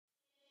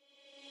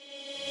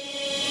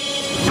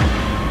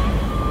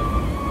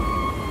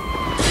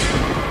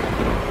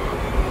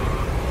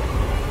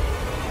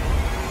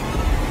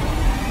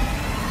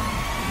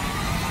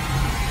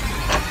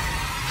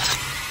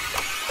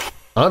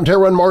I'm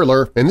Darren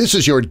Marlar, and this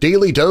is your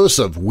daily dose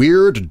of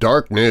weird,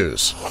 dark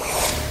news.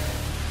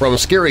 From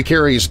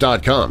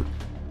ScaryCarries.com,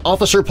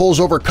 officer pulls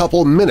over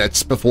couple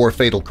minutes before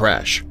fatal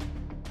crash.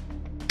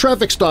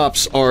 Traffic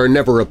stops are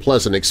never a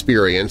pleasant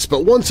experience,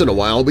 but once in a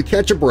while we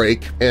catch a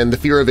break and the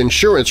fear of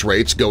insurance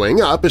rates going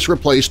up is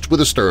replaced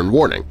with a stern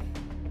warning.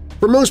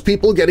 For most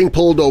people, getting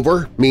pulled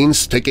over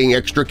means taking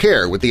extra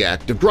care with the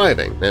act of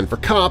driving, and for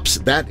cops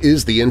that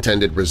is the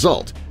intended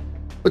result.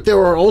 But there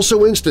are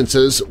also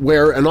instances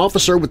where an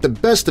officer with the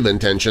best of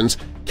intentions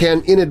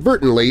can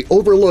inadvertently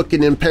overlook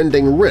an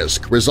impending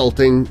risk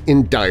resulting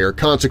in dire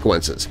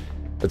consequences.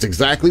 That's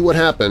exactly what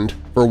happened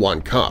for one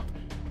cop.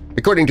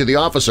 According to the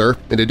officer,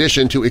 in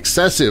addition to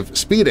excessive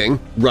speeding,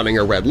 running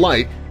a red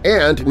light,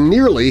 and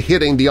nearly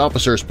hitting the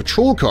officer's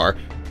patrol car,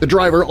 the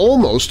driver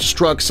almost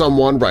struck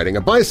someone riding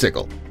a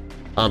bicycle.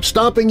 "I'm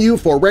stopping you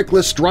for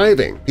reckless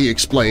driving," he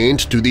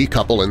explained to the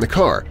couple in the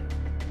car.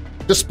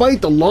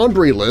 Despite the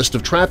laundry list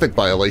of traffic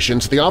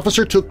violations, the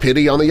officer took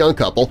pity on the young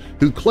couple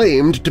who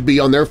claimed to be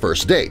on their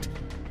first date.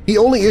 He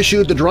only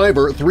issued the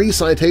driver 3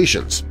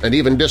 citations and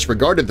even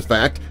disregarded the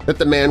fact that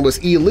the man was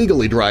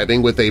illegally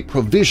driving with a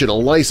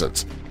provisional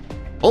license.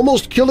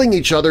 "Almost killing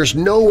each other's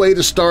no way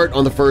to start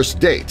on the first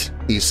date,"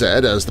 he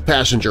said as the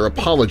passenger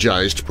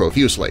apologized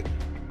profusely.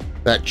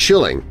 That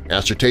chilling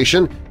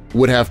assertion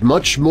would have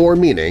much more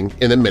meaning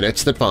in the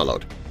minutes that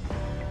followed.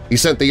 He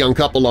sent the young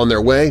couple on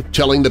their way,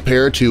 telling the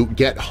pair to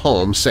get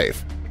home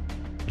safe.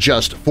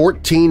 Just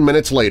 14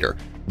 minutes later,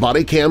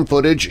 body cam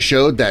footage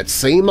showed that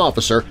same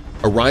officer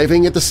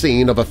arriving at the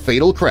scene of a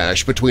fatal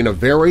crash between a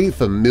very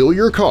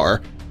familiar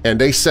car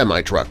and a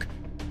semi-truck.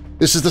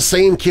 "This is the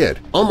same kid.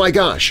 Oh my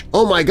gosh!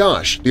 Oh my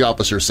gosh!" the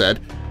officer said,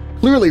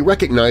 clearly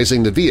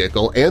recognizing the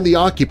vehicle and the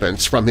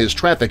occupants from his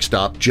traffic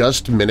stop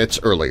just minutes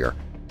earlier.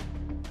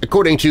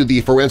 According to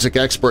the forensic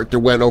expert that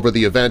went over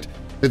the event,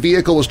 the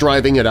vehicle was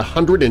driving at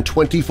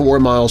 124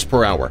 miles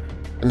per hour,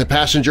 and the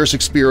passengers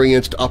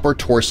experienced upper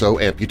torso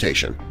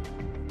amputation.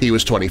 He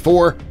was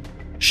 24,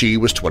 she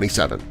was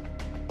 27.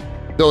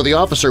 Though the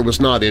officer was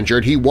not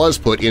injured, he was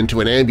put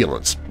into an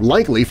ambulance,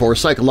 likely for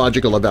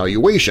psychological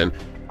evaluation,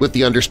 with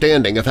the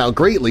understanding of how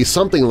greatly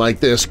something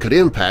like this could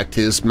impact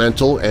his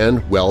mental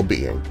and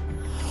well-being.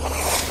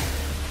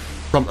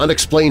 From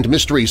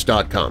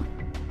UnexplainedMysteries.com,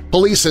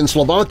 police in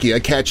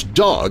Slovakia catch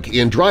dog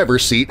in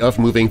driver's seat of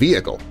moving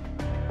vehicle.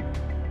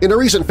 In a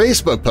recent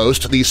Facebook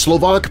post, the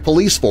Slovak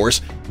police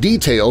force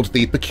detailed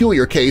the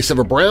peculiar case of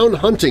a brown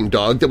hunting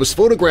dog that was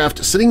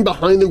photographed sitting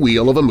behind the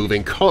wheel of a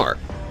moving car.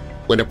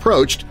 When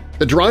approached,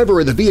 the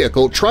driver of the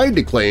vehicle tried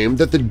to claim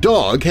that the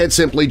dog had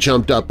simply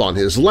jumped up on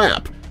his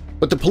lap,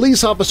 but the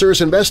police officers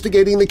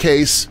investigating the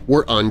case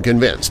were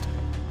unconvinced.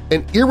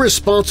 An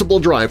irresponsible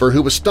driver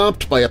who was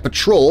stopped by a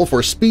patrol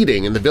for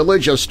speeding in the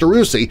village of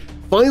Starusi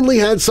finally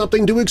had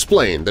something to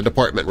explain, the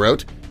department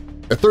wrote.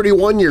 A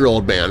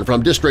 31-year-old man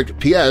from District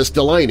Pies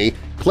Delini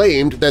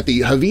claimed that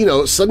the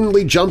Havino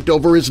suddenly jumped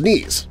over his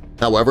knees.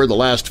 However, the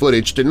last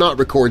footage did not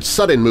record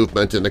sudden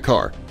movement in the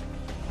car.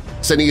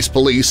 Senise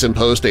police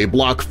imposed a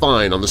block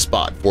fine on the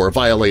spot for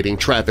violating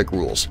traffic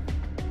rules.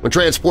 When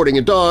transporting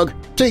a dog,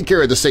 take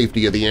care of the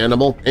safety of the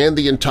animal and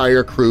the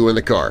entire crew in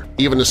the car.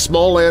 Even a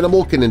small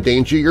animal can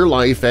endanger your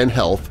life and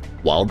health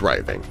while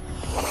driving.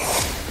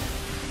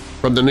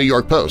 From the New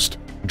York Post,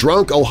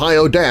 drunk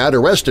Ohio dad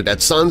arrested at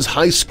son's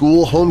high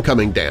school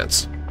homecoming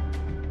dance.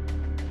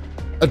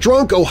 A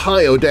drunk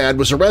Ohio dad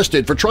was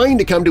arrested for trying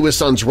to come to his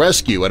son's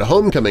rescue at a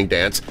homecoming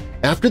dance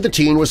after the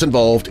teen was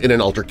involved in an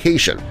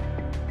altercation.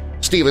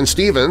 Steven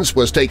Stevens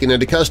was taken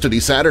into custody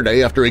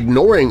Saturday after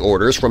ignoring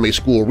orders from a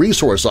school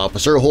resource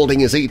officer holding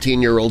his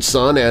 18-year-old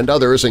son and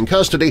others in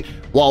custody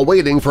while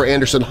waiting for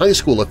Anderson High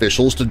School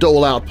officials to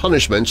dole out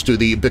punishments to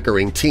the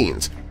bickering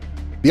teens.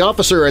 The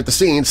officer at the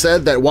scene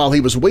said that while he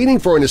was waiting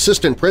for an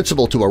assistant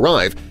principal to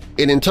arrive,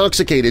 an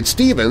intoxicated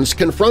Stevens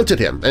confronted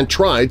him and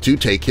tried to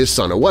take his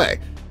son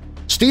away.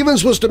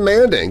 Stevens was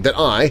demanding that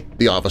I,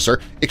 the officer,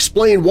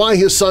 explain why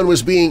his son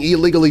was being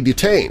illegally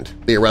detained,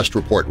 the arrest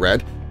report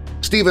read.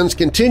 Stevens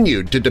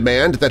continued to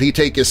demand that he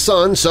take his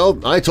son, so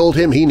I told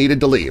him he needed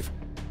to leave.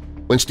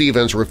 When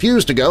Stevens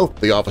refused to go,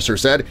 the officer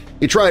said,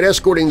 he tried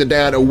escorting the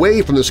dad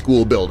away from the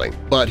school building,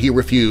 but he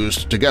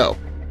refused to go.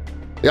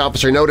 The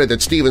officer noted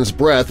that Stevens'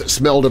 breath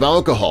smelled of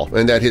alcohol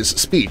and that his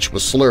speech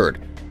was slurred.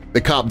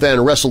 The cop then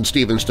wrestled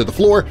Stevens to the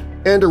floor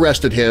and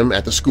arrested him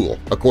at the school,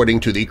 according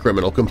to the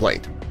criminal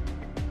complaint.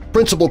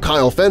 Principal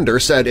Kyle Fender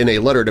said in a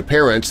letter to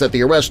parents that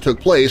the arrest took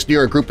place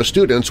near a group of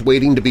students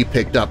waiting to be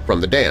picked up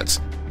from the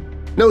dance.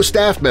 No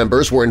staff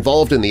members were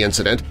involved in the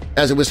incident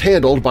as it was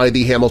handled by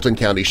the Hamilton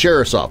County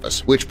Sheriff's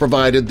Office, which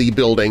provided the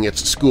building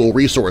its school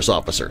resource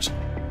officers.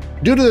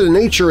 Due to the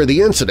nature of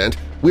the incident,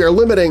 we are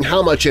limiting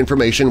how much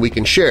information we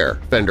can share,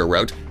 Fender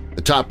wrote.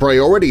 The top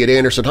priority at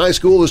Anderson High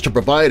School is to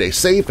provide a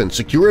safe and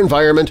secure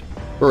environment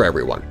for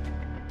everyone.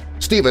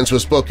 Stevens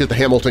was booked at the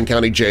Hamilton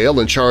County Jail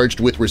and charged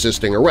with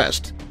resisting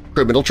arrest,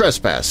 criminal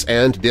trespass,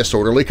 and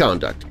disorderly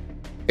conduct.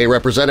 A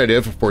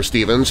representative for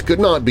Stevens could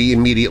not be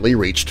immediately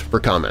reached for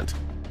comment.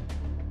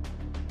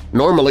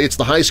 Normally it's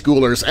the high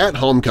schoolers at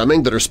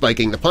homecoming that are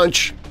spiking the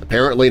punch.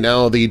 Apparently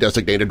now the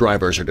designated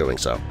drivers are doing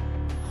so.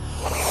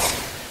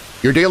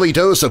 Your daily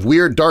dose of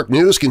weird dark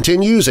news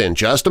continues in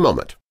just a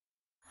moment.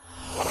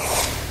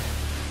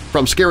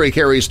 From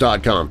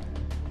ScaryCarries.com,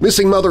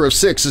 missing mother of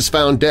 6 is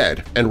found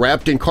dead and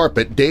wrapped in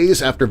carpet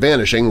days after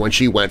vanishing when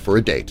she went for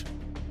a date.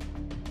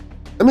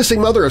 A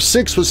missing mother of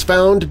 6 was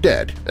found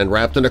dead and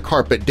wrapped in a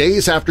carpet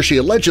days after she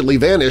allegedly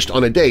vanished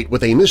on a date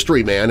with a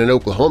mystery man in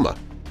Oklahoma.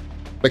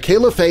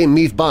 Michaela Faye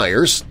Meave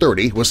Byers,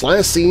 30, was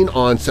last seen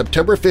on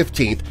September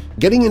 15th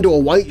getting into a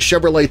white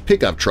Chevrolet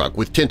pickup truck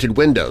with tinted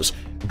windows,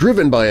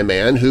 driven by a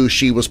man who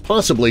she was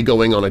possibly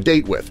going on a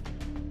date with.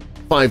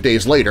 5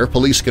 days later,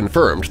 police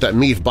confirmed that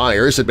Meave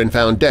Byers had been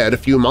found dead a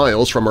few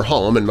miles from her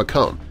home in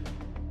Macomb.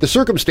 The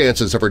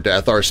circumstances of her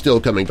death are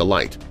still coming to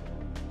light.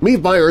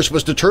 Meave Byers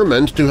was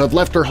determined to have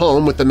left her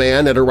home with the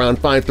man at around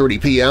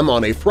 5:30 p.m.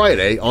 on a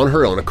Friday on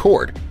her own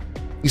accord.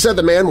 He said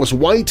the man was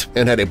white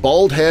and had a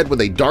bald head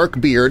with a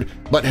dark beard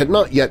but had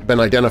not yet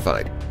been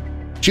identified.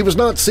 She was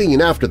not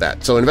seen after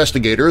that, so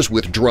investigators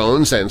with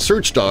drones and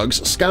search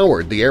dogs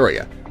scoured the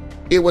area.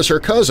 It was her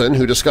cousin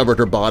who discovered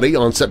her body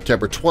on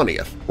September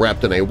 20th,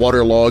 wrapped in a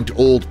waterlogged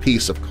old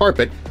piece of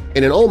carpet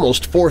in an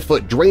almost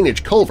 4-foot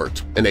drainage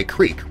culvert in a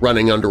creek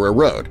running under a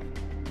road.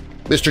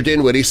 Mr.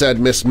 Dinwiddie said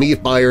Miss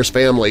Meave Byers'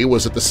 family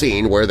was at the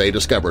scene where they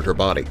discovered her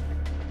body.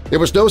 There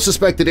was no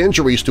suspected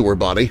injuries to her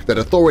body that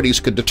authorities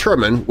could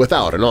determine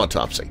without an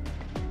autopsy.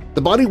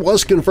 The body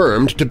was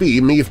confirmed to be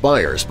Meave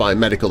Byers by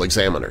medical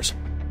examiners.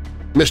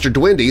 Mr.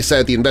 Dinwiddie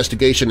said the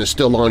investigation is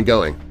still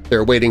ongoing.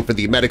 They're waiting for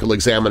the medical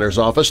examiner's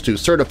office to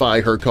certify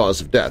her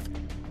cause of death.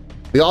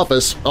 The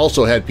office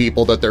also had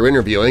people that they're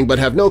interviewing but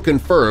have no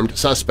confirmed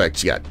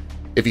suspects yet.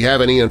 If you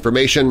have any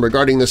information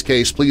regarding this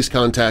case, please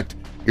contact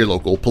your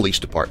local police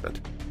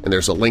department. And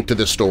there's a link to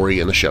this story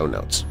in the show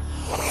notes.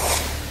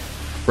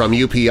 From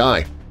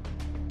UPI.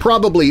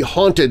 Probably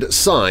haunted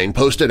sign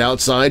posted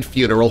outside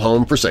funeral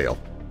home for sale.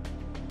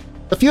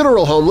 A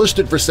funeral home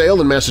listed for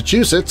sale in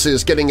Massachusetts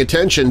is getting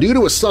attention due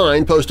to a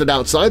sign posted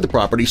outside the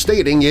property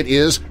stating it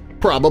is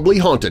probably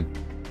haunted.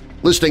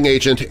 Listing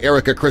agent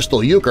Erica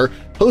Crystal Euchre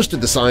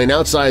posted the sign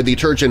outside the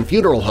Turgeon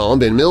Funeral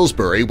Home in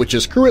Millsbury, which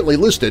is currently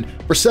listed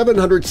for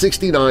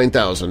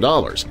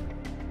 $769,000.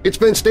 It's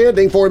been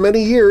standing for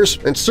many years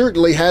and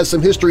certainly has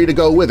some history to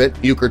go with it,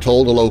 Euchre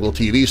told a local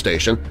TV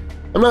station.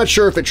 I'm not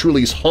sure if it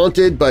truly is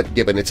haunted, but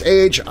given its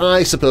age,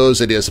 I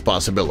suppose it is a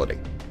possibility.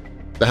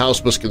 The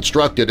house was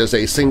constructed as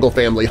a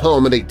single-family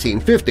home in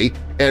 1850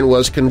 and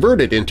was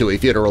converted into a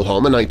funeral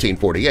home in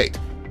 1948.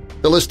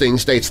 The listing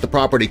states the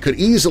property could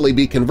easily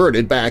be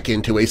converted back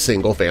into a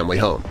single-family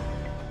home.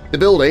 The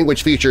building,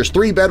 which features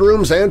 3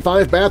 bedrooms and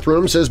 5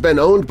 bathrooms, has been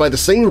owned by the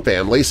same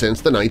family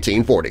since the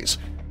 1940s.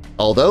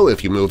 Although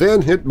if you move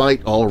in, it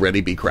might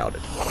already be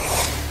crowded.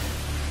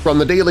 From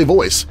the Daily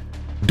Voice,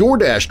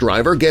 DoorDash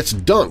driver gets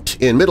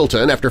dunked in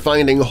Middleton after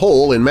finding a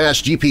hole in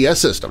Mass GPS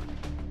system.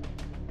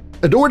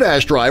 A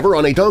DoorDash driver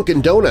on a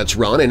Dunkin' Donuts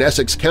run in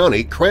Essex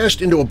County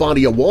crashed into a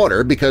body of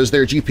water because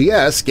their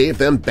GPS gave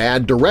them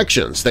bad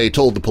directions, they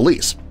told the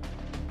police.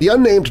 The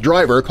unnamed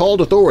driver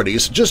called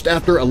authorities just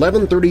after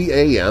 11:30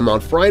 a.m. on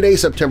Friday,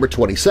 September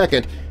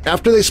 22nd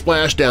after they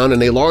splashed down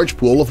in a large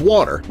pool of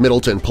water,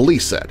 Middleton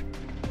police said.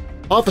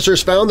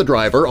 Officers found the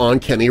driver on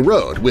Kenny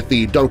Road with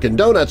the Dunkin'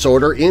 Donuts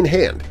order in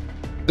hand.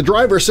 The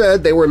driver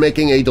said they were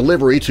making a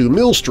delivery to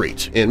Mill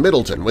Street in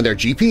Middleton when their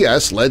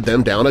GPS led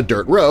them down a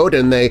dirt road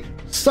and they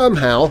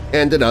somehow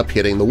ended up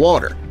hitting the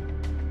water.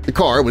 The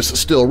car was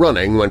still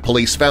running when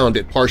police found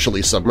it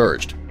partially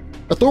submerged.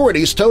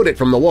 Authorities towed it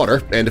from the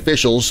water, and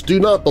officials do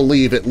not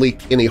believe it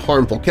leaked any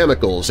harmful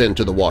chemicals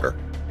into the water.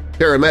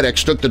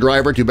 Paramedics took the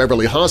driver to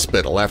Beverly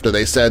Hospital after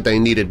they said they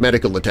needed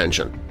medical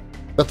attention.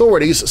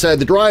 Authorities said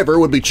the driver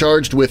would be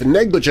charged with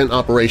negligent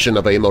operation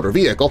of a motor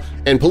vehicle,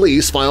 and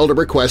police filed a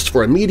request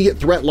for immediate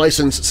threat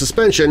license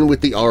suspension with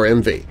the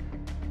RMV.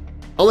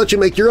 I'll let you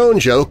make your own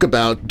joke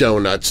about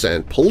donuts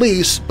and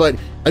police, but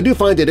I do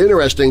find it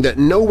interesting that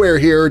nowhere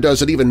here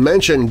does it even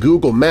mention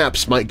Google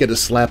Maps might get a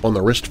slap on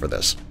the wrist for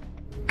this.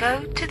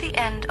 Go to the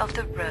end of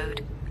the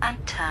road and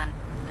turn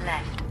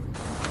left.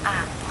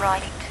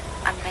 Right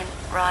and then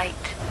right.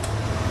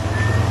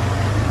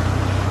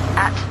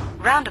 At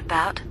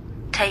roundabout,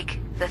 take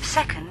the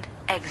second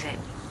exit.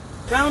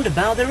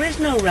 Roundabout? There is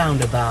no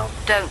roundabout.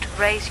 Don't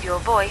raise your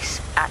voice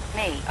at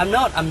me.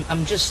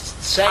 I'm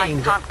just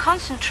saying I can't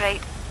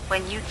concentrate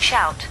when you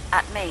shout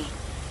at me.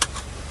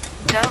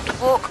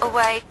 Don't walk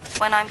away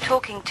when I'm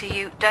talking to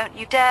you. Don't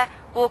you dare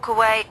walk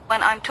away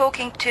when I'm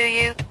talking to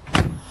you.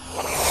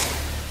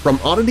 From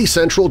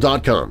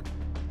OddityCentral.com.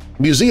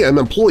 Museum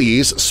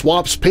employees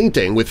swaps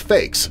painting with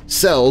fakes,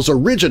 sells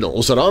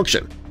originals at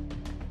auction.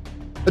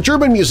 A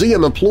German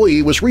museum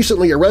employee was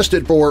recently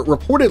arrested for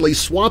reportedly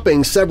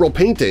swapping several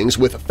paintings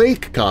with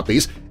fake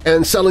copies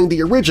and selling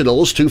the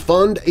originals to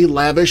fund a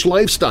lavish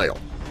lifestyle.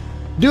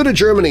 Due to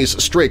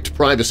Germany's strict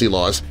privacy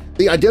laws,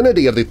 the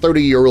identity of the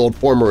 30-year-old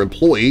former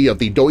employee of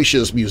the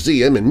Deutsches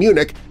Museum in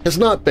Munich has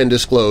not been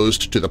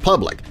disclosed to the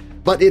public,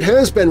 but it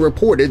has been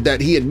reported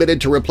that he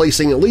admitted to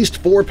replacing at least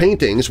 4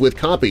 paintings with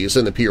copies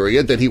in the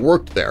period that he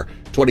worked there,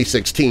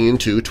 2016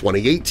 to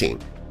 2018.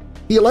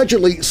 He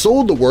allegedly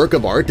sold the work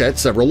of art at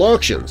several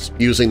auctions,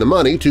 using the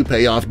money to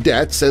pay off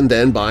debts and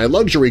then buy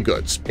luxury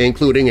goods,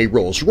 including a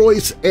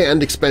Rolls-Royce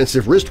and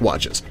expensive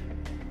wristwatches.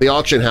 The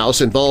auction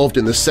house involved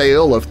in the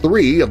sale of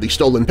 3 of the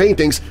stolen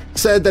paintings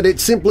said that it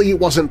simply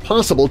wasn't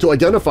possible to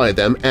identify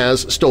them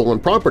as stolen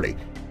property,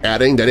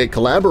 adding that it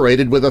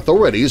collaborated with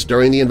authorities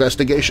during the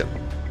investigation.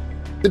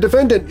 The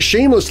defendant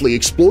shamelessly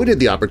exploited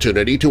the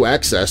opportunity to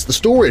access the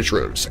storage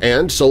rooms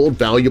and sold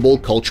valuable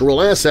cultural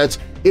assets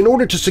in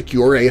order to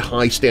secure a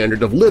high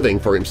standard of living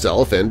for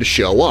himself and to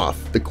show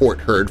off, the court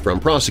heard from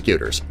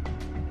prosecutors.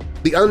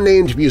 The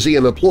unnamed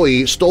museum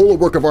employee stole a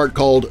work of art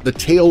called The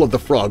Tale of the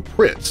Frog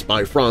Prince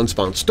by Franz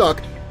von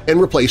Stuck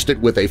and replaced it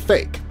with a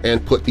fake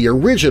and put the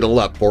original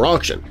up for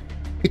auction.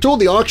 He told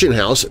the auction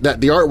house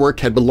that the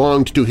artwork had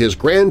belonged to his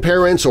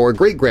grandparents or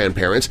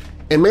great-grandparents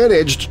and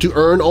managed to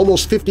earn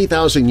almost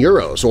 50,000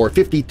 euros or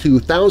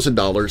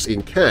 $52,000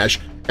 in cash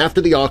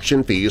after the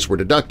auction fees were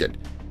deducted.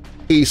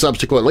 He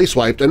subsequently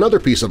swiped another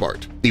piece of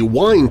art, The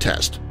Wine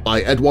Test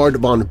by Eduard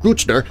von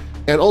Grützner,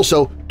 and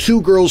also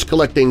 2 Girls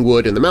Collecting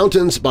Wood in the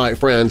Mountains by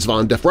Franz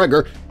von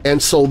Defregger,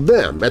 and sold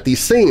them at the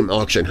same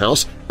auction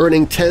house,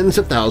 earning tens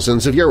of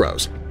thousands of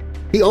euros.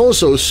 He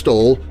also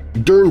stole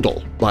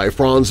Dirndl by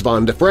Franz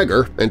von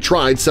Defregger and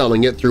tried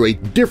selling it through a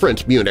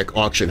different Munich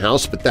auction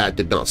house, but that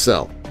did not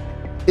sell.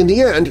 In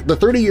the end, the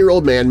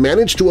 30-year-old man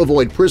managed to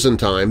avoid prison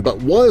time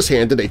but was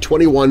handed a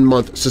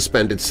 21-month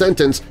suspended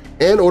sentence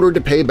and ordered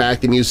to pay back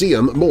the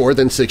museum more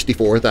than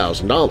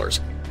 $64,000.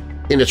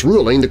 In its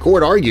ruling, the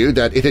court argued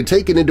that it had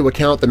taken into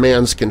account the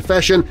man's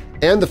confession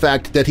and the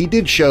fact that he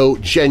did show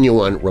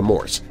genuine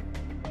remorse.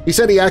 He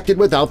said he acted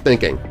without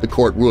thinking, the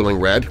court ruling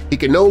read. He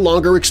can no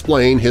longer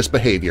explain his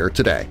behavior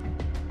today.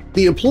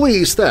 The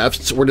employee's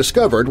thefts were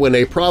discovered when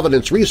a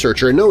Providence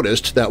researcher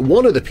noticed that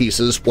one of the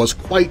pieces was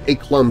quite a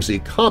clumsy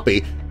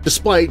copy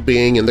despite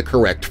being in the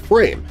correct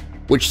frame,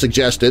 which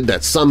suggested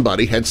that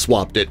somebody had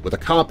swapped it with a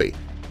copy.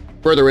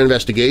 Further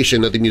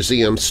investigation of the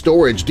museum's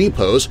storage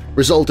depots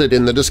resulted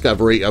in the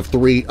discovery of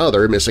 3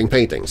 other missing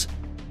paintings.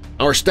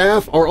 Our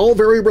staff are all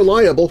very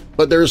reliable,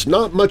 but there's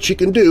not much you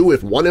can do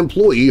if one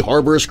employee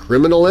harbors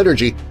criminal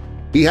energy.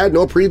 He had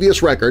no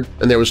previous record,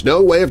 and there was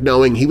no way of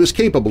knowing he was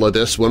capable of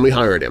this when we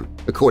hired him,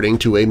 according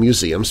to a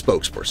museum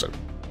spokesperson.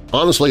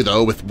 Honestly,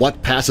 though, with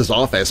what passes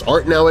off as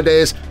art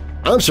nowadays,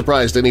 I'm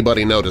surprised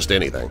anybody noticed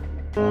anything.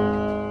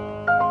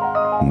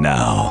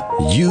 Now,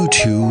 you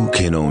too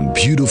can own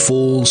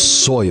beautiful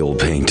soil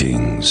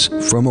paintings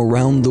from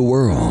around the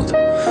world.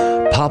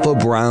 Papa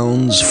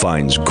Brown's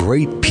finds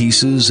great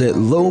pieces at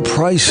low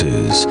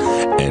prices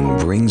and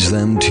brings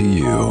them to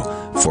you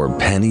for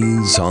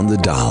pennies on the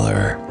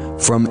dollar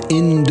from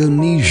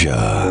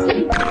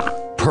Indonesia,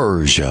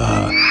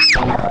 Persia,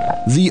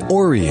 the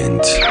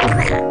Orient,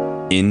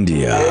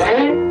 India,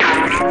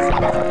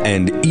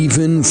 and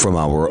even from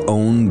our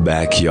own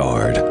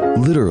backyard,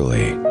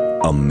 literally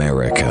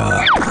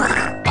America.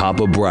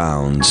 Papa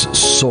Brown's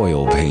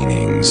soil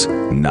paintings,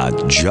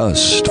 not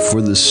just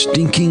for the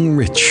stinking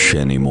rich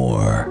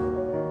anymore.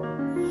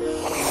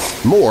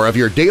 More of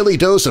your daily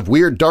dose of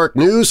Weird Dark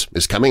News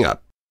is coming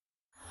up.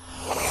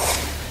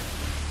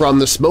 From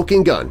the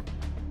Smoking Gun,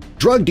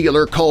 drug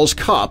dealer calls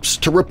cops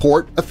to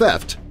report a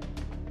theft.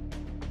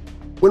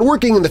 When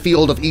working in the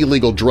field of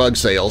illegal drug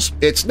sales,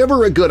 it's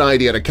never a good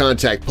idea to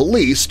contact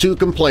police to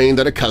complain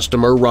that a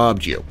customer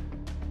robbed you.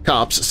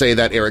 Cops say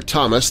that Eric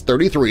Thomas,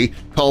 33,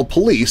 called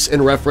police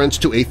in reference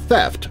to a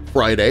theft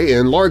Friday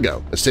in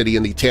Largo, a city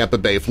in the Tampa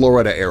Bay,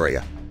 Florida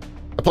area.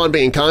 Upon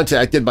being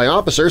contacted by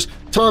officers,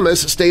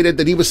 Thomas stated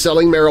that he was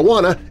selling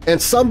marijuana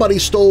and somebody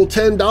stole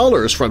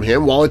 $10 from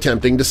him while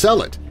attempting to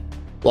sell it.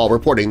 While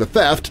reporting the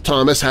theft,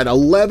 Thomas had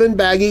 11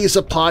 baggies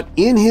of pot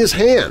in his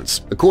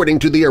hands, according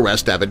to the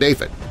arrest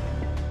affidavit.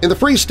 In the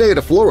free state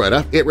of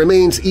Florida, it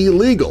remains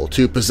illegal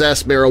to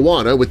possess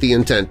marijuana with the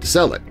intent to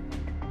sell it.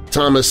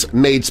 Thomas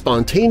made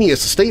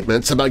spontaneous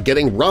statements about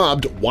getting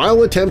robbed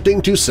while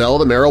attempting to sell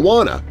the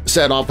marijuana,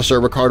 said Officer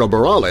Ricardo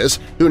Morales,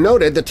 who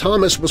noted that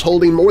Thomas was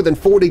holding more than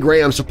 40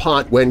 grams of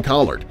pot when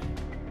collared.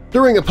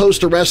 During a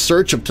post-arrest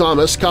search of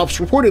Thomas, cops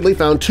reportedly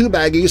found 2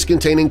 baggies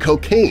containing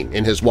cocaine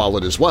in his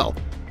wallet as well.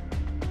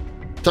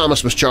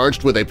 Thomas was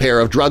charged with a pair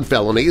of drug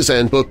felonies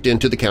and booked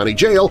into the county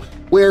jail,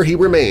 where he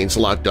remains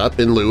locked up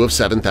in lieu of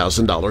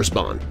 $7,000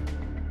 bond.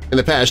 In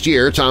the past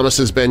year, Thomas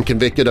has been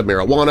convicted of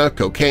marijuana,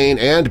 cocaine,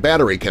 and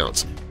battery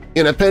counts.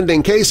 In a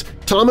pending case,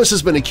 Thomas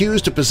has been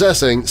accused of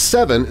possessing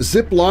 7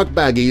 Ziploc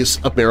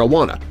baggies of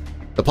marijuana.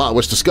 The pot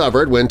was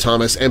discovered when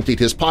Thomas emptied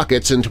his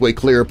pockets into a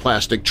clear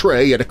plastic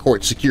tray at a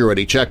court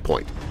security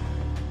checkpoint.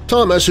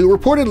 Thomas, who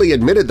reportedly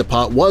admitted the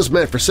pot was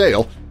meant for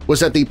sale,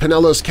 was at the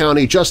Pinellas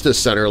County Justice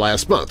Center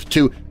last month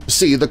to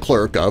see the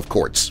clerk of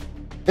courts.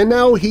 And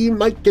now he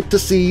might get to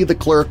see the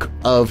clerk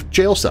of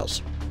jail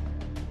cells.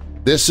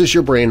 This is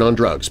your brain on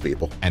drugs,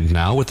 people. And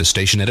now with the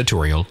station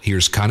editorial,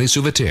 here's Connie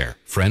Souveter,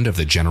 friend of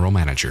the general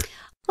manager.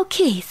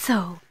 Okay,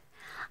 so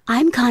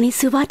I'm Connie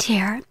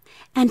Souveter,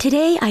 and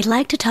today I'd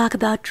like to talk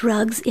about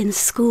drugs in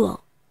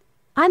school.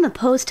 I'm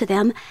opposed to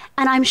them,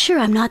 and I'm sure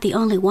I'm not the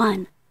only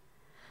one.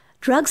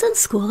 Drugs in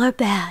school are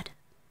bad.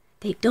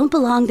 They don't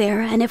belong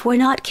there, and if we're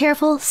not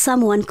careful,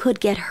 someone could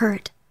get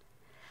hurt.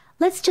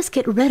 Let's just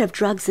get rid of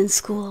drugs in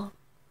school.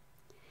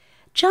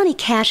 Johnny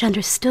Cash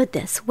understood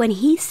this when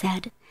he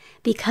said,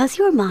 "Because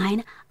you're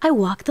mine, I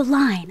walk the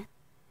line."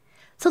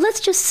 So let's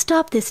just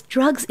stop this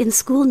drugs in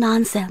school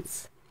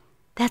nonsense.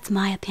 That's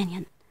my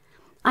opinion.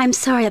 I'm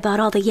sorry about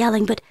all the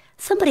yelling, but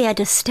somebody had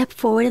to step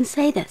forward and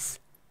say this.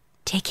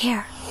 Take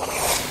care.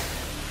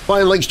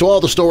 Find links to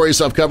all the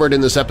stories I've covered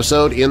in this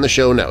episode in the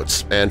show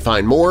notes, and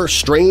find more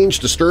strange,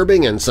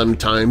 disturbing, and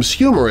sometimes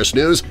humorous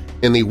news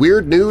in the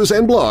Weird News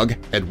and blog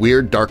at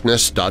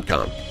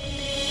WeirdDarkness.com.